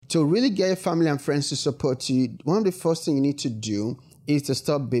to really get your family and friends to support you, one of the first things you need to do is to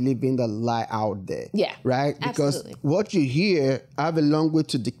stop believing the lie out there. Yeah. Right? Because absolutely. what you hear have a long way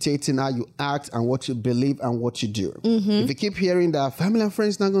to dictating how you act and what you believe and what you do. If you keep hearing that family and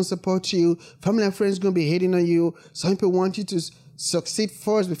friends not going to support you, family and friends going to be hating on you, some people want you to succeed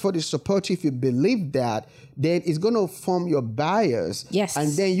first before they support you. If you believe that, then it's going to form your bias. Yes.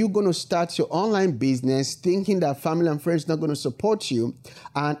 And then you're going to start your online business thinking that family and friends not going to support you.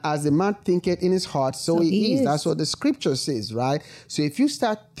 And as a man thinketh in his heart, so he is. That's what the scripture says, right? So if you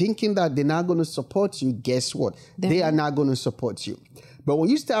start thinking that they're not going to support you, guess what? They are not going to support you. But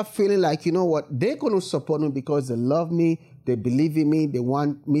when you start feeling like, you know what, they're going to support me because they love me, they believe in me, they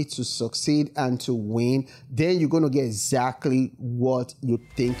want me to succeed and to win, then you're going to get exactly what you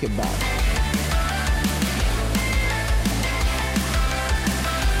think about.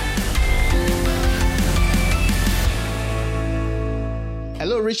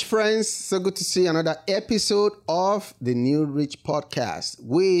 Hello, Rich friends. So good to see another episode of the New Rich Podcast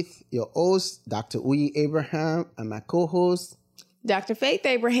with your host, Dr. Uyi Abraham, and my co-host, Dr. Faith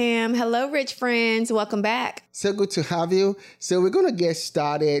Abraham. Hello, rich friends. Welcome back. So good to have you. So we're going to get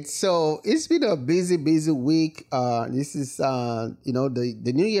started. So it's been a busy week. This is,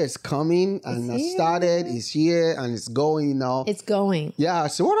 the new year is coming and it's here and it's going, It's going. Yeah.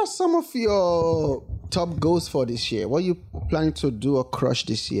 So what are some of your top goals for this year? What are you planning to do or crush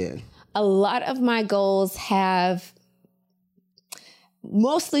this year? A lot of my goals have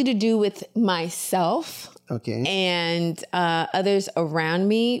mostly to do with myself. Okay. And others around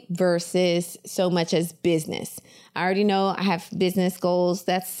me versus so much as business. I already know I have business goals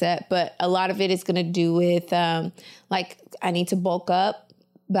that's set, but a lot of it is going to do with I need to bulk up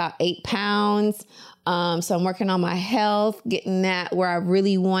about 8 pounds. So I'm working on my health, getting that where I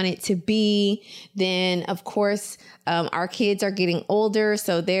really want it to be. Then, of course, our kids are getting older,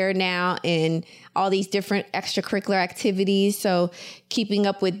 so they're now in all these different extracurricular activities. So keeping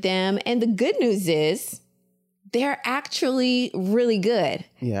up with them. And the good news is, they're actually really good.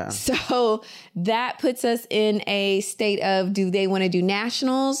 Yeah. So that puts us in a state of, do they want to do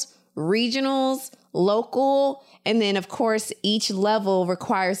nationals, regionals, local? And then, of course, each level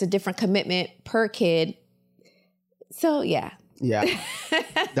requires a different commitment per kid. So, yeah. Yeah.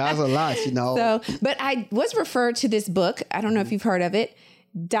 That's a lot, So, but I was referred to this book. I don't know if you've heard of it.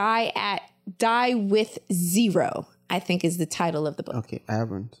 Die with Zero, I think is the title of the book. Okay, I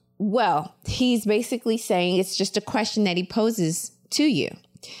haven't. Well, he's basically saying it's just a question that he poses to you.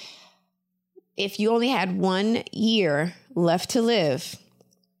 If you only had 1 year left to live,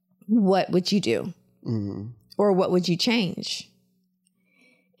 what would you do? Mm-hmm. Or what would you change?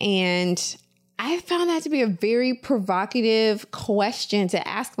 And I found that to be a very provocative question to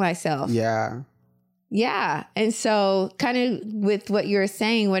ask myself. Yeah. Yeah. And so kind of with what you're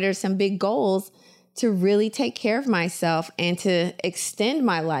saying, what are some big goals to really take care of myself and to extend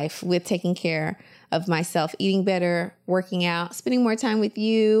my life with taking care of myself, eating better, working out, spending more time with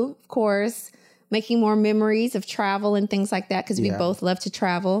you, of course, making more memories of travel and things like that, because we both love to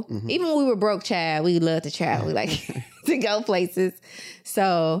travel. Mm-hmm. Even when we were broke, Chad, we love to travel. We like to go places.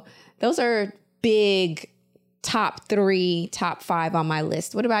 So those are big top 3, top 5 on my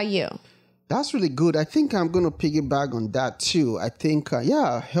list. What about you? That's really good. I think I'm going to piggyback on that too. I think,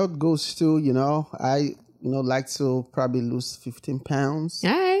 health goes too, I, like to probably lose 15 pounds.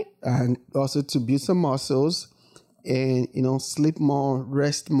 All right. And also to build some muscles and, sleep more,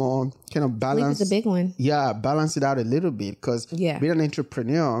 rest more, kind of balance. Sleep is a big one. Yeah, balance it out a little bit because being an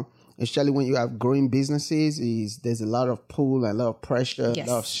entrepreneur, especially when you have growing businesses, there's a lot of pull, a lot of pressure, a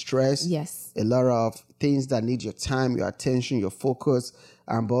lot of stress, a lot of things that need your time, your attention, your focus.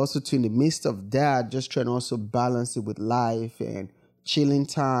 But also in the midst of that, just trying to also balance it with life and chilling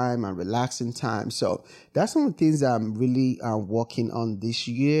time and relaxing time. So that's one of the things that I'm really working on this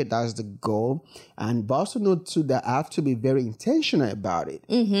year. That's the goal. But also know too that I have to be very intentional about it.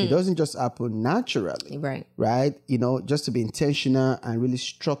 Mm-hmm. It doesn't just happen naturally. Right? Just to be intentional and really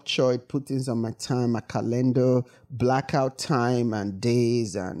structure it, put things on my time, my calendar, blackout time and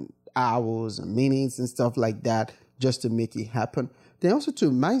days and hours and minutes and stuff like that, just to make it happen. Then also to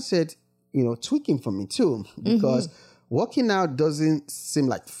mindset, tweaking for me too, because working out doesn't seem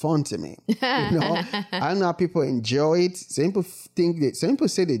like fun to me. I don't know how people enjoy it. Some people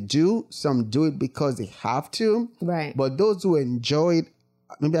say they do, some do it because they have to. Right. But those who enjoy it,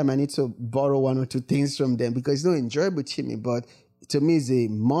 maybe I might need to borrow 1 or 2 things from them because it's not enjoyable to me, but to me it's a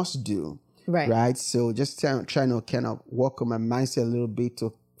must do. Right. So just trying to kind of work on my mindset a little bit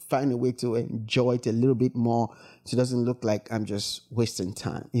to find a way to enjoy it a little bit more so it doesn't look like I'm just wasting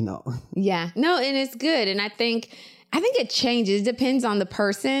time, Yeah. No, and it's good. And I think I think it changes. It depends on the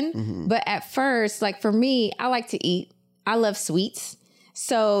person. Mm-hmm. But at first, like for me, I like to eat. I love sweets.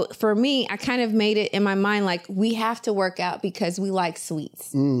 So for me, I kind of made it in my mind, like we have to work out because we like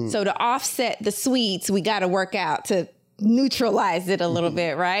sweets. So to offset the sweets, we got to work out to neutralize it a little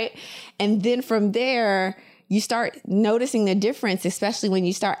bit, right? And then from there, you start noticing the difference, especially when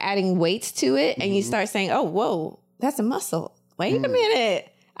you start adding weights to it and you start saying, oh, whoa, that's a muscle. Wait a minute.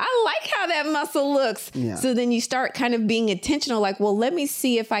 I like how that muscle looks. Yeah. So then you start kind of being intentional, like, well, let me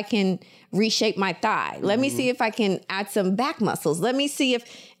see if I can reshape my thigh. Let me see if I can add some back muscles. Let me see if,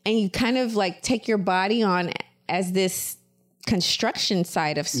 and you kind of like take your body on as this construction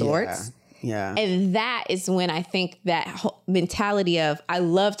site of sorts. Yeah. And that is when I think that whole mentality of, I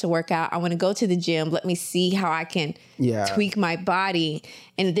love to work out. I want to go to the gym. Let me see how I can tweak my body.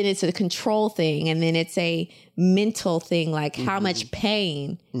 And then it's a control thing. And then it's a mental thing. Like how much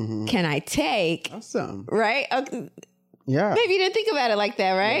pain can I take? Awesome. Right? Okay. Yeah. Maybe you didn't think about it like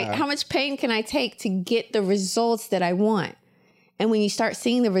that, right? Yeah. How much pain can I take to get the results that I want? And when you start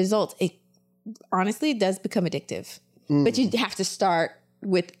seeing the results, it honestly does become addictive. But you have to start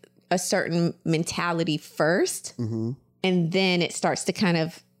with a certain mentality first, and then it starts to kind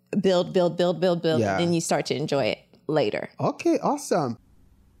of build, and then you start to enjoy it later. Okay, awesome.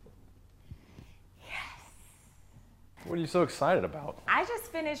 Yes. What are you so excited about? I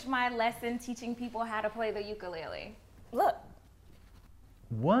just finished my lesson teaching people how to play the ukulele. Look.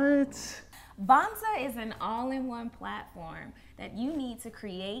 What? Vonza is an all-in-one platform that you need to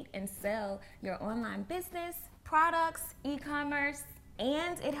create and sell your online business, products, e-commerce,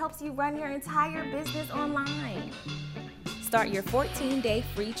 and it helps you run your entire business online. Start your 14-day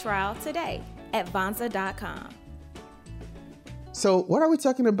free trial today at Vonza.com. So what are we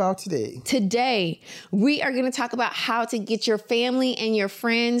talking about today? Today, we are going to talk about how to get your family and your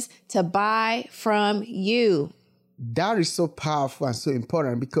friends to buy from you. That is so powerful and so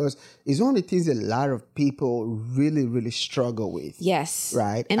important because it's one of the things a lot of people really, really struggle with. Yes.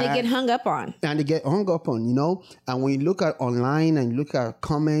 Right. And they get hung up on. And they get hung up on, you know. And when you look at online and you look at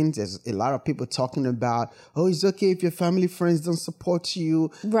comments, there's a lot of people talking about, oh, it's okay if your family, friends don't support you.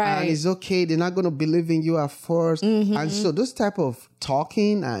 Right. And it's okay. They're not going to believe in you at first. And so those type of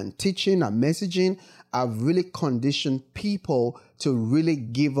talking and teaching and messaging have really conditioned people to really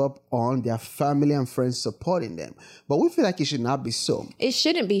give up on their family and friends supporting them. But we feel like it should not be so. It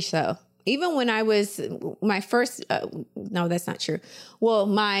shouldn't be so. Even when I was my first, no, that's not true. Well,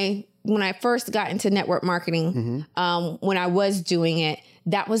 when I first got into network marketing, when I was doing it,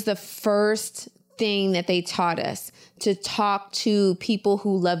 that was the first thing that they taught us, to talk to people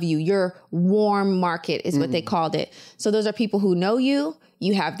who love you. Your warm market is what they called it. So those are people who know you.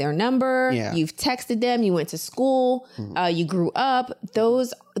 You have their number, you've texted them, you went to school, you grew up.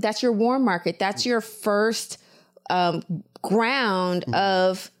 That's your warm market. That's your first ground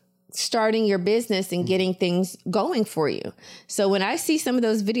of starting your business and getting things going for you. So when I see some of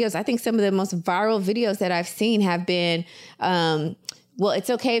those videos, I think some of the most viral videos that I've seen have been, well, it's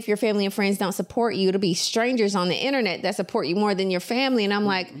okay if your family and friends don't support you. It'll be strangers on the internet that support you more than your family. And I'm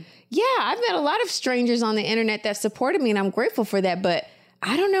like, yeah, I've met a lot of strangers on the internet that supported me and I'm grateful for that. But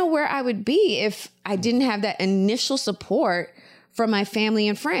I don't know where I would be if I didn't have that initial support from my family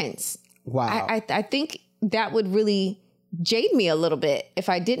and friends. Wow. I think that would really jade me a little bit if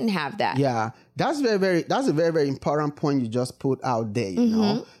I didn't have that. Yeah, that's a very, very important point you just put out there, you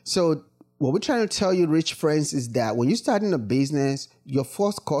know? So what we're trying to tell you, rich friends, is that when you're starting a business, your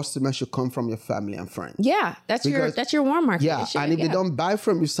first customer should come from your family and friends. Yeah, that's your warm market. Yeah, and if they don't buy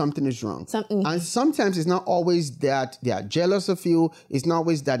from you, something is wrong. And sometimes it's not always that they are jealous of you. It's not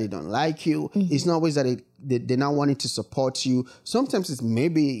always that they don't like you. It's not always that they're not wanting to support you. Sometimes it's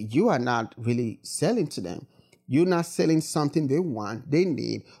maybe you are not really selling to them. You're not selling something they want, they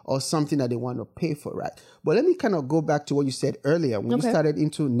need, or something that they want to pay for, right? But let me kind of go back to what you said earlier. When you started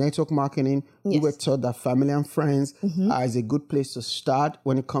into network marketing, we were taught that family and friends is a good place to start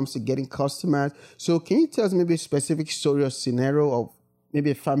when it comes to getting customers. So can you tell us maybe a specific story or scenario of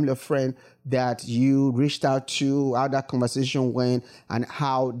maybe a family or friend that you reached out to, how that conversation went, and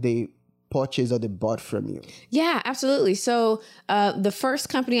how they purchased or they bought from you? Yeah, absolutely. So the first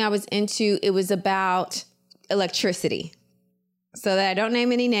company I was into, it was about electricity. So that I don't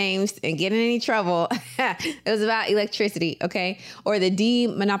name any names and get in any trouble. It was about electricity, okay? Or the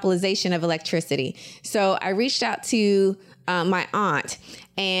demonopolization of electricity. So I reached out to my aunt,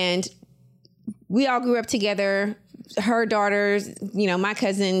 and we all grew up together. Her daughters, my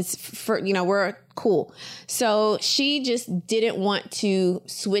cousins, we're cool. So she just didn't want to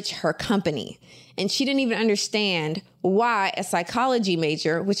switch her company. And she didn't even understand why a psychology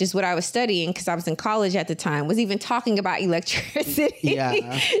major, which is what I was studying because I was in college at the time, was even talking about electricity.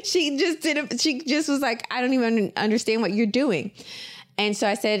 Yeah. She just was like, I don't even understand what you're doing. And so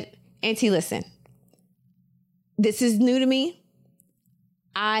I said, Auntie, listen, this is new to me.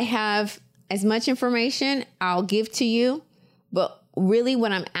 I have as much information I'll give to you, but really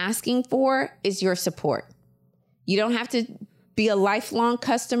what I'm asking for is your support. You don't have to be a lifelong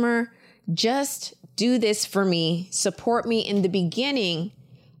customer. Just do this for me. Support me in the beginning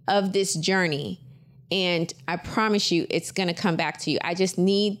of this journey. And I promise you, it's going to come back to you. I just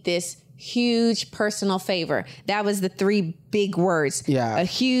need this huge personal favor. That was the 3 big words. Yeah. A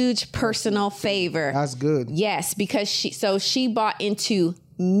huge personal favor. That's good. Yes, because she bought into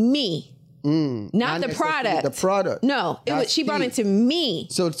me. Not the product. The product. No, she bought into me.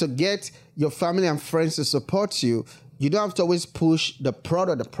 So to get your family and friends to support you, you don't have to always push the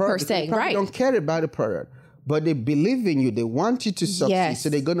product. Per se, right? They don't care about the product, but they believe in you. They want you to succeed, so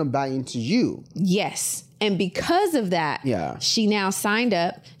they're going to buy into you. Yes. And because of that, she now signed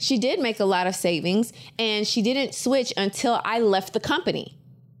up. She did make a lot of savings, and she didn't switch until I left the company.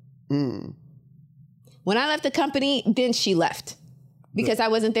 When I left the company, then she left because I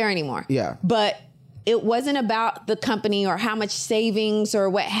wasn't there anymore. Yeah. But it wasn't about the company or how much savings or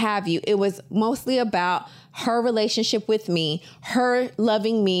what have you. It was mostly about her relationship with me, her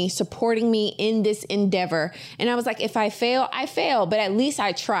loving me, supporting me in this endeavor. And I was like, if I fail, I fail, but at least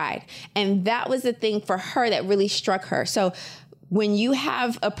I tried. And that was the thing for her that really struck her. So when you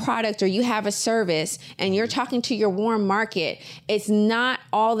have a product or you have a service and you're talking to your warm market, it's not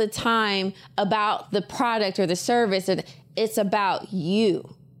all the time about the product or the service. It's about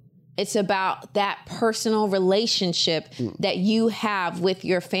you. It's about that personal relationship that you have with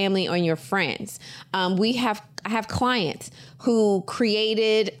your family or your friends. I have clients who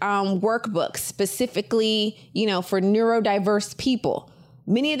created workbooks specifically, for neurodiverse people.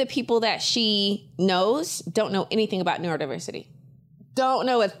 Many of the people that she knows don't know anything about neurodiversity. Don't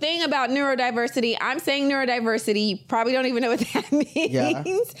know a thing about neurodiversity. I'm saying neurodiversity. You probably don't even know what that means. Yeah.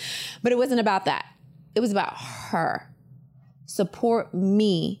 But it wasn't about that. It was about her. Support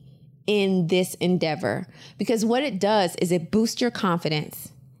me in this endeavor, because what it does is it boosts your confidence.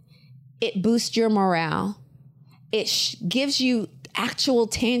 It boosts your morale. It gives you actual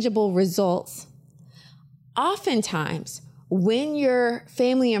tangible results. Oftentimes, when your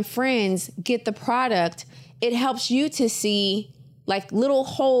family and friends get the product, it helps you to see like little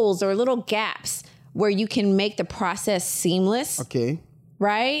holes or little gaps where you can make the process seamless. Okay.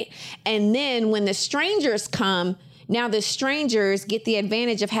 Right? And then when the strangers come, now the strangers get the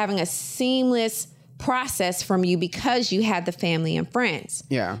advantage of having a seamless process from you because you had the family and friends.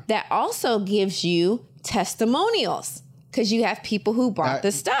 Yeah. That also gives you testimonials because you have people who bought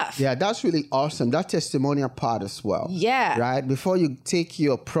the stuff. Yeah, that's really awesome. That testimonial part as well. Yeah. Right? Before you take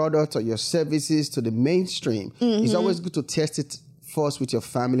your product or your services to the mainstream, it's always good to test it first with your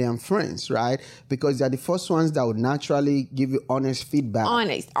family and friends, right? Because they're the first ones that would naturally give you honest feedback.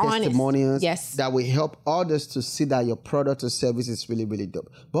 Testimonials. Yes. That will help others to see that your product or service is really, really dope.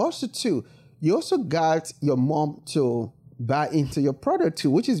 But also, too, you also got your mom to buy into your product, too,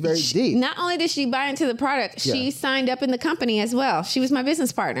 which is very deep. Not only did she buy into the product, she signed up in the company as well. She was my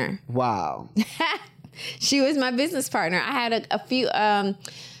business partner. Wow. She was my business partner. I had a few...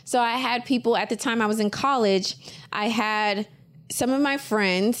 so I had people at the time I was in college. I had some of my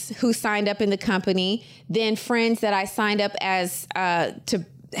friends who signed up in the company, then friends that I signed up as to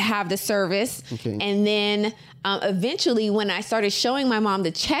have the service. Okay. And then eventually when I started showing my mom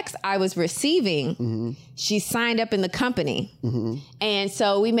the checks I was receiving, she signed up in the company. And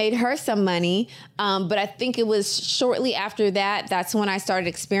so we made her some money. But I think it was shortly after that's when I started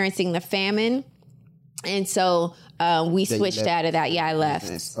experiencing the famine. And so we switched out of that. Yeah, I left.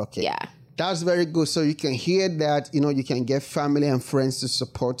 Business. Okay. Yeah. That's very good. So you can hear that, you can get family and friends to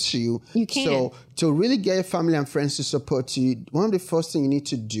support you. You can. So to really get your family and friends to support you, one of the first things you need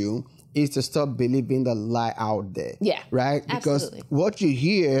to do is to stop believing the lie out there. Yeah. Right? Because absolutely. what you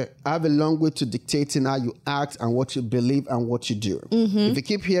hear have a long way to dictating how you act and what you believe and what you do. If you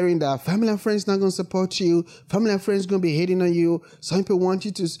keep hearing that family and friends not going to support you, family and friends going to be hating on you, some people want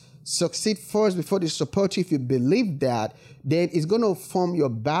you to succeed first before they support you. If you believe that, then it's going to form your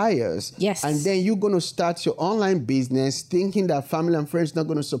bias. Yes. And then you're going to start your online business thinking that family and friends not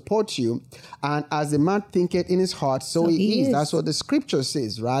going to support you. And as a man thinketh in his heart, so he is. That's what the scripture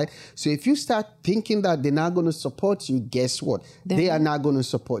says, right? So if you start thinking that they're not going to support you, guess what? They are not going to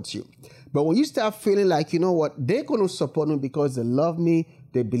support you. But when you start feeling like, you know what, they're going to support me because they love me,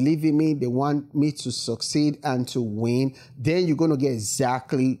 they believe in me, they want me to succeed and to win, then you're going to get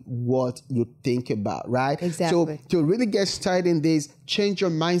exactly what you think about, right? Exactly. So to really get started in this, change your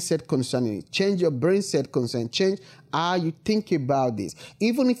mindset concerning it, change your brain set concerning it, change how you think about this.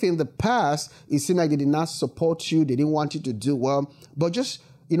 Even if in the past, it seemed like they did not support you, they didn't want you to do well, but just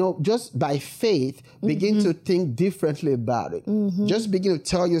by faith, begin to think differently about it. Just begin to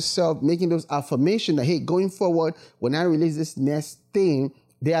tell yourself, making those affirmations that, hey, going forward, when I release this next thing,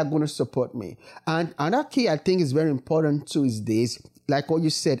 they are going to support me. And another key I think is very important too is this, like what you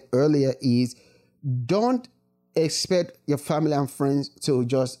said earlier, is don't expect your family and friends to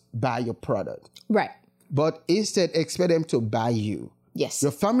just buy your product. Right. But instead, expect them to buy you. Yes.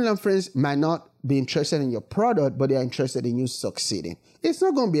 Your family and friends might not be interested in your product, but they're interested in you succeeding. It's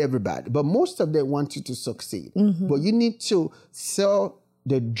not going to be everybody, but most of them want you to succeed. But you need to sell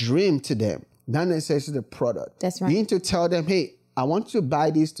the dream to them, not necessarily the product. That's right. You need to tell them, hey, I want you to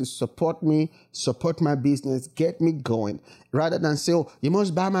buy this to support me, support my business, get me going, rather than say, oh, you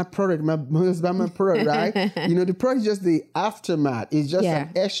must buy my product, right? The product is just the aftermath. It's just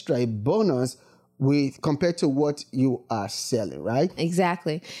an extra, a bonus compared to what you are selling, right?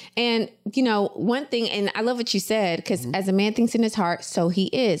 Exactly. And, one thing, and I love what you said, because as a man thinks in his heart, so he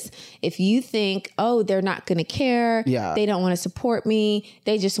is. If you think, oh, they're not going to care, they don't want to support me,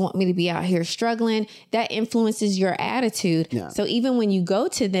 they just want me to be out here struggling, that influences your attitude. Yeah. So even when you go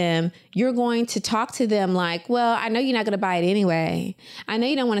to them, you're going to talk to them like, well, I know you're not going to buy it anyway. I know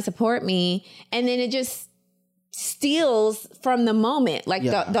you don't want to support me. And then it just steals from the moment. Like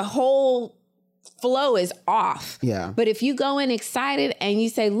the whole flow is off. Yeah. But if you go in excited and you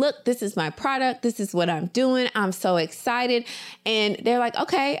say, look, this is my product, this is what I'm doing, I'm so excited. And they're like,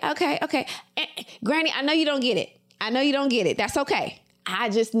 okay. Granny, I know you don't get it. That's okay. I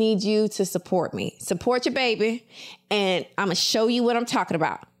just need you to support me. Support your baby. And I'm going to show you what I'm talking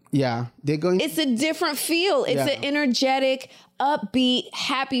about. Yeah. It's a different feel. It's an energetic, upbeat,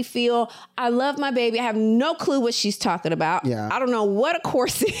 happy feel. I love my baby. I have no clue what she's talking about. Yeah. I don't know what a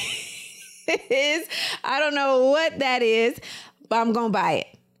course is. I don't know what that is, but I'm going to buy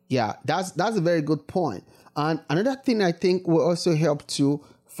it. Yeah, that's a very good point. And another thing I think will also help too,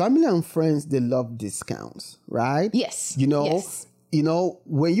 family and friends, they love discounts, right? Yes. Yes.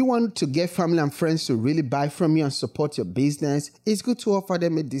 When you want to get family and friends to really buy from you and support your business, it's good to offer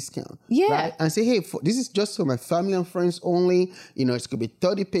them a discount. Yeah. Right? And say, hey, this is just for my family and friends only. It's going to be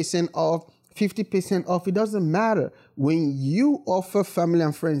 30% off, 50% off. It doesn't matter. When you offer family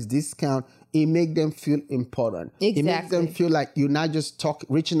and friends discount, it makes them feel important. Exactly. It makes them feel like you're not just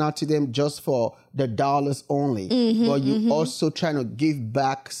reaching out to them just for the dollars only, but you're also trying to give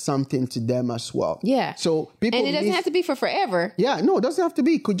back something to them as well. Yeah. So people, and it doesn't have to be for forever. Yeah, no, it doesn't have to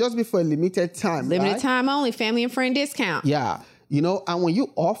be. It could just be for a limited time. Limited time only, family and friend discount. Yeah. And when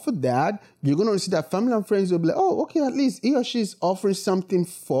you offer that, you're going to see that family and friends will be like, oh, okay, at least he or she is offering something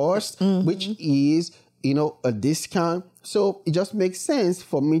first, which is, a discount. So it just makes sense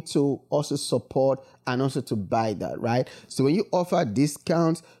for me to also support and also to buy that, right? So when you offer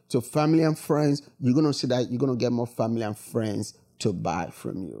discounts to family and friends, you're going to see that you're going to get more family and friends to buy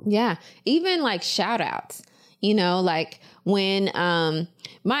from you. Yeah. Even like shout outs. Like when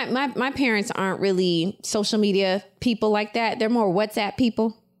my parents aren't really social media people like that. They're more WhatsApp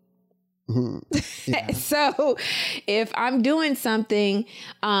people. Yeah. So if I'm doing something,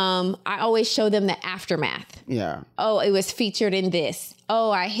 I always show them the aftermath. Yeah. Oh, it was featured in this.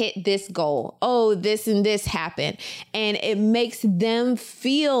 Oh, I hit this goal. Oh, this and this happened. And it makes them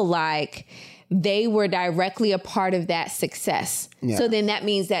feel like they were directly a part of that success. Yeah. So then that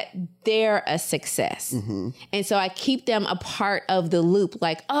means that they're a success. And so I keep them a part of the loop.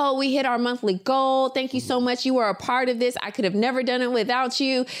 Like, oh, we hit our monthly goal. Thank you so much. You were a part of this. I could have never done it without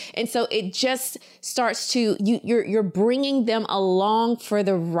you. And so it just starts to, you're bringing them along for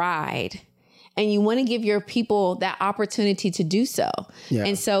the ride. And you want to give your people that opportunity to do so. Yeah.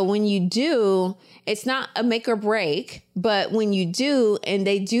 And so when you do, it's not a make or break, but when you do, and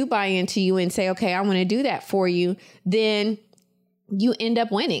they do buy into you and say, okay, I want to do that for you, then you end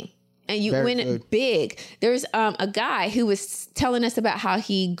up winning. And you win it big. There's a guy who was telling us about how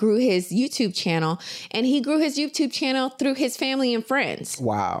he grew his YouTube channel, and he grew his YouTube channel through his family and friends.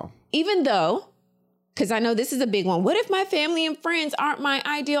 Wow. Even though, because I know this is a big one. What if my family and friends aren't my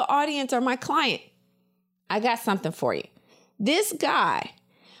ideal audience or my client? I got something for you. This guy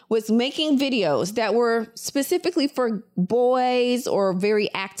was making videos that were specifically for boys or very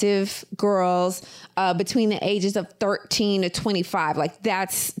active girls between the ages of 13 to 25. Like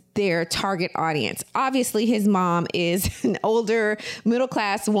that's their target audience. Obviously, his mom is an older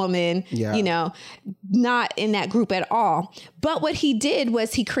middle-class woman, you know, not in that group at all. But what he did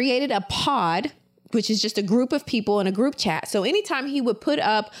was he created a pod, which is just a group of people in a group chat. So anytime he would put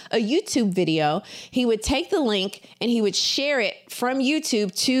up a YouTube video, he would take the link and he would share it from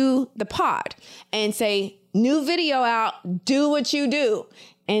YouTube to the pod and say, new video out, do what you do.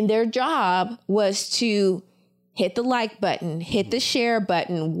 And their job was to hit the like button, hit the share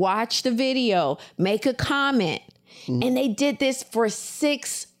button, watch the video, make a comment. And they did this for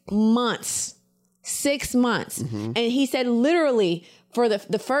 6 months. 6 months. And he said literally, for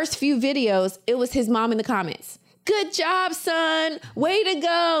the first few videos, it was his mom in the comments. Good job, son. Way to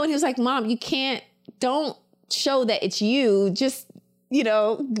go. And he was like, Mom, don't show that it's you. Just, you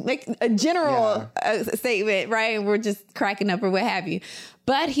know, make a general statement, right? And we're just cracking up or what have you.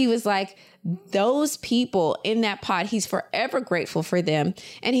 But he was like, those people in that pod, he's forever grateful for them.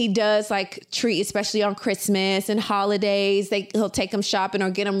 And he does like treat, especially on Christmas and holidays, he'll take them shopping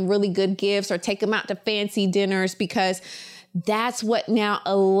or get them really good gifts or take them out to fancy dinners, because that's what now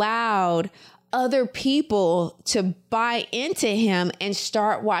allowed other people to buy into him and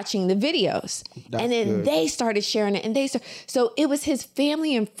start watching the videos. That's and then good. They started sharing it, and so it was his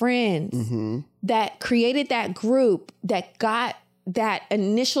family and friends that created that group that got that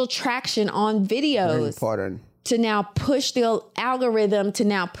initial traction on videos. Very important. To now push the algorithm to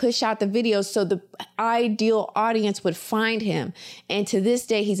now push out the videos so the ideal audience would find him. And to this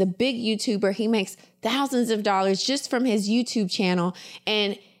day, he's a big YouTuber. He makes thousands of dollars just from his YouTube channel.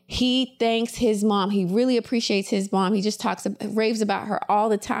 And he thanks his mom. He really appreciates his mom. He just raves about her all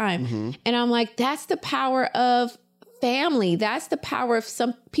the time. And I'm like, that's the power of family. That's the power of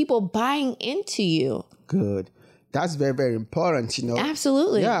some people buying into you. Good. That's very, very important, you know.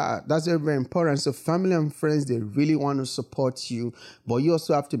 Absolutely. Yeah, that's very, very important. So family and friends, they really want to support you, but you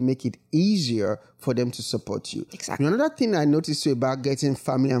also have to make it easier for them to support you. Exactly. Another thing I noticed about getting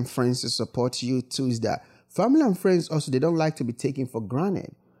family and friends to support you too is that family and friends also, they don't like to be taken for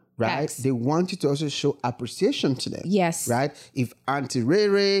granted. Right? Yes. They want you to also show appreciation to them. Yes. Right? If Auntie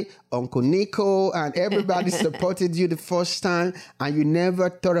Rere, Uncle Nico, and everybody supported you the first time and you never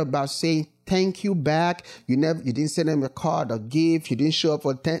thought about saying thank you back, you didn't send them a card or gift, you didn't show up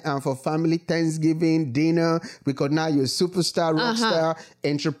for family Thanksgiving dinner because now you're a superstar, rock star,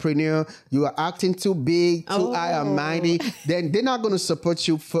 entrepreneur, you are acting too big, too high and mighty, then they're not going to support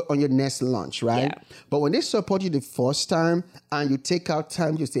you on your next launch, right? Yeah. But when they support you the first time and you take out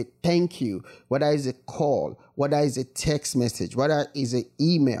time to say thank you, whether it's a call, whether it's a text message, whether it's an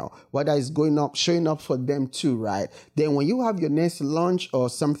email, whether it's showing up for them too, right? Then when you have your next launch or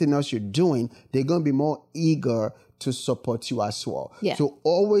something else you're doing, they're going to be more eager to support you as well. Yeah. So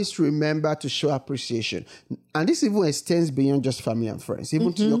always remember to show appreciation. And this even extends beyond just family and friends,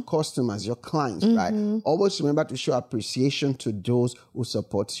 even to your customers, your clients, right? Always remember to show appreciation to those who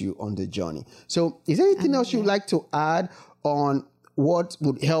support you on the journey. So is there anything else you'd like to add on what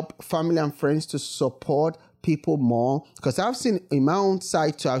would help family and friends to support people more? Because I've seen in my own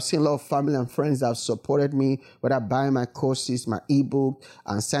site too, I've seen a lot of family and friends that have supported me, whether buying my courses, my ebook,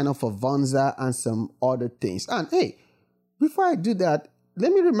 and sign up for Vonza and some other things. And hey, before I do that,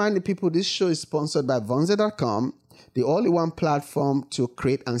 let me remind the people this show is sponsored by Vonza.com, the only one platform to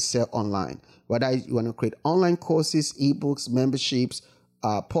create and sell online. Whether you want to create online courses, ebooks, memberships,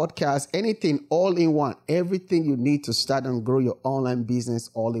 podcasts, anything all in one, everything you need to start and grow your online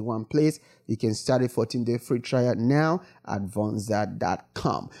business all in one place. You can start a 14-day free trial now at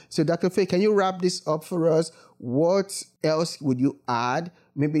Vonza.com. So Dr. Faye, can you wrap this up for us? What else would you add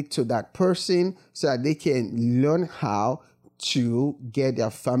maybe to that person so that they can learn how to get their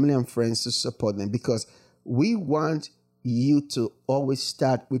family and friends to support them? Because we want you to always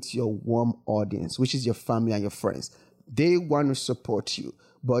start with your warm audience, which is your family and your friends. They want to support you,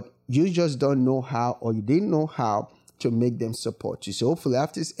 but you just don't know how, or you didn't know how to make them support you. So hopefully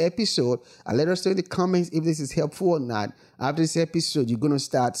after this episode, and let us know in the comments if this is helpful or not. After this episode, you're going to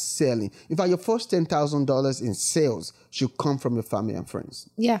start selling. In fact, your first $10,000 in sales should come from your family and friends.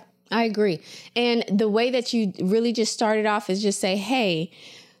 Yeah, I agree. And the way that you really just started off is just say, hey,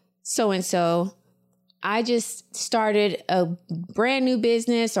 so-and-so, I just started a brand new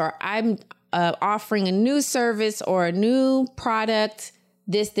business, or I'm offering a new service or a new product,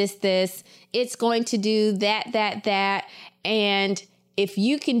 this. It's going to do that. And if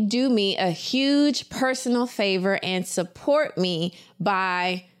you can do me a huge personal favor and support me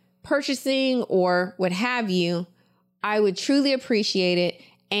by purchasing or what have you, I would truly appreciate it.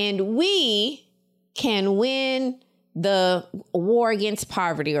 and we can win the war against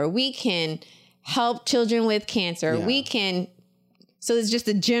poverty, or we can help children with cancer. Yeah. We can. So it's just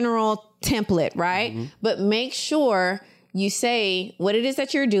a general template, right? Mm-hmm. But make sure you say what it is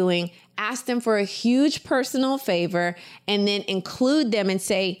that you're doing, ask them for a huge personal favor, and then include them and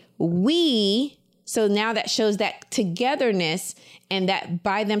say, we. So now that shows that togetherness, and that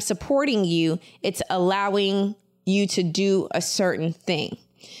by them supporting you, it's allowing you to do a certain thing.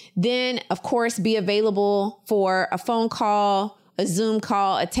 Then, of course, be available for a phone call, a Zoom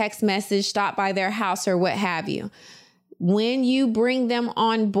call, a text message, stop by their house, or what have you. When you bring them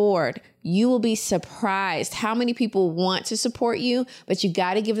on board, you will be surprised how many people want to support you, but you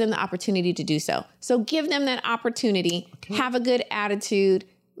got to give them the opportunity to do so. So give them that opportunity, have a good attitude,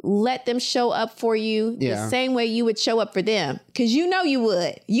 let them show up for you the same way you would show up for them. Because you know you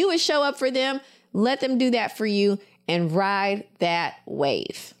would. You would show up for them, let them do that for you, and ride that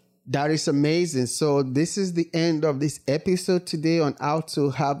wave. That is amazing. So this is the end of this episode today on how to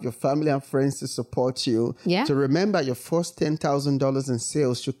have your family and friends to support you. Yeah. So remember, your first $10,000 in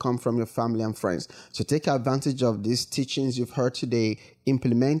sales should come from your family and friends. So take advantage of these teachings you've heard today,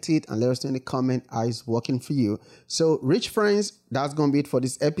 implement it, and let us know in the comment how it's working for you. So rich friends, that's going to be it for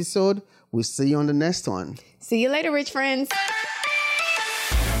this episode. We'll see you on the next one. See you later, rich friends.